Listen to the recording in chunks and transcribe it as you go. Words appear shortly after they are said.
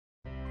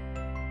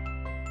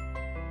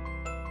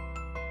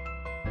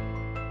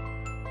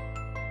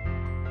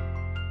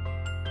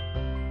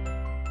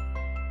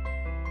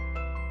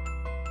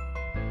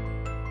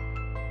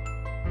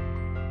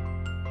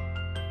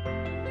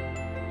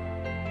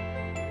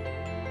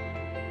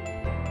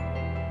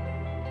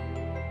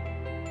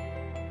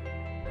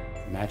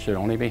Mats should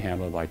only be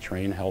handled by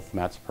trained Health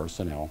Mats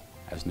personnel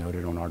as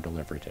noted on our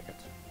delivery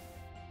tickets.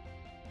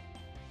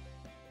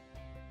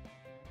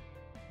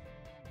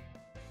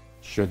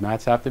 Should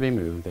mats have to be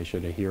moved, they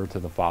should adhere to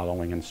the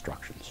following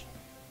instructions.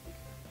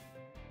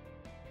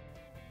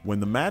 When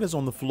the mat is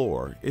on the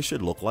floor, it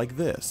should look like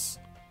this.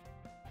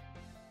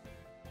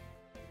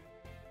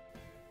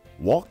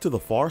 Walk to the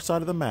far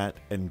side of the mat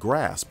and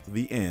grasp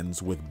the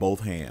ends with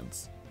both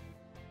hands.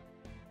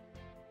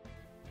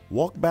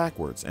 Walk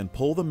backwards and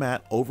pull the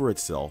mat over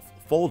itself,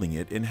 folding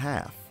it in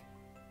half.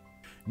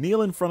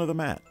 Kneel in front of the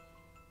mat.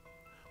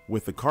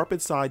 With the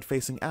carpet side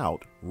facing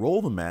out,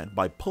 roll the mat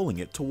by pulling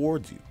it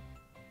towards you.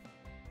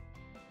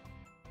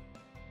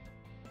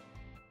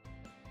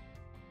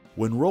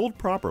 When rolled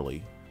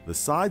properly, the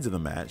sides of the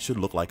mat should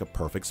look like a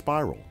perfect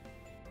spiral.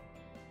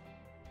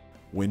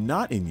 When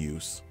not in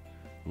use,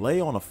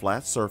 lay on a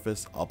flat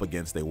surface up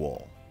against a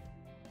wall.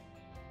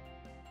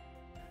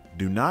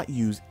 Do not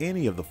use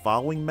any of the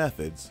following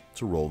methods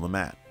to roll the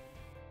mat.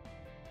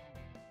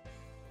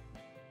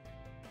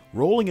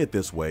 Rolling it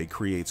this way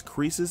creates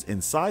creases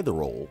inside the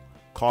roll,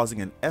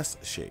 causing an S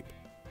shape.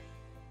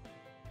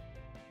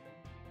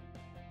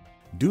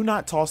 Do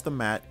not toss the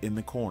mat in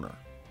the corner.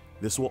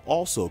 This will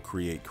also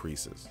create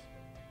creases.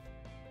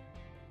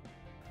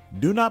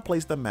 Do not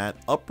place the mat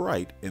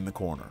upright in the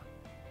corner.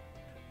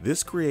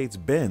 This creates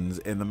bends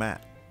in the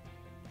mat.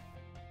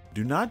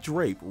 Do not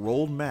drape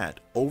rolled mat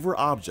over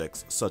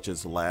objects such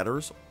as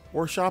ladders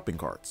or shopping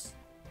carts.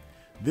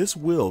 This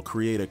will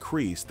create a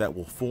crease that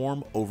will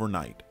form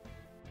overnight.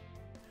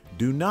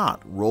 Do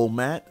not roll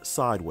mat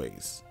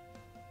sideways.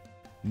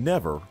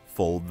 Never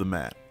fold the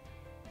mat.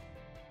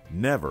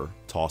 Never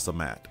toss a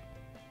mat.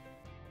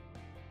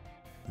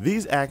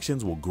 These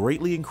actions will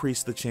greatly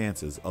increase the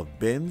chances of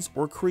bends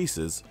or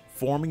creases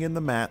forming in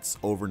the mats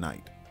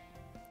overnight.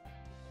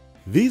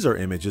 These are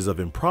images of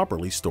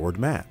improperly stored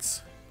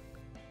mats.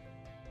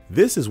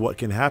 This is what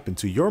can happen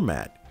to your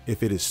mat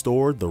if it is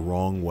stored the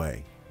wrong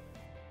way.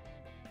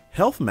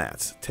 Health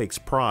Mats takes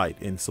pride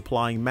in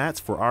supplying mats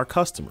for our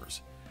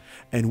customers,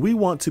 and we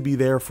want to be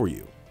there for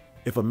you.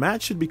 If a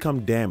mat should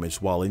become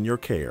damaged while in your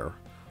care,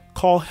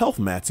 call Health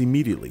Mats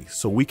immediately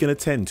so we can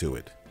attend to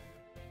it.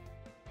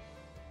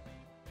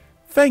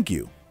 Thank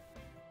you.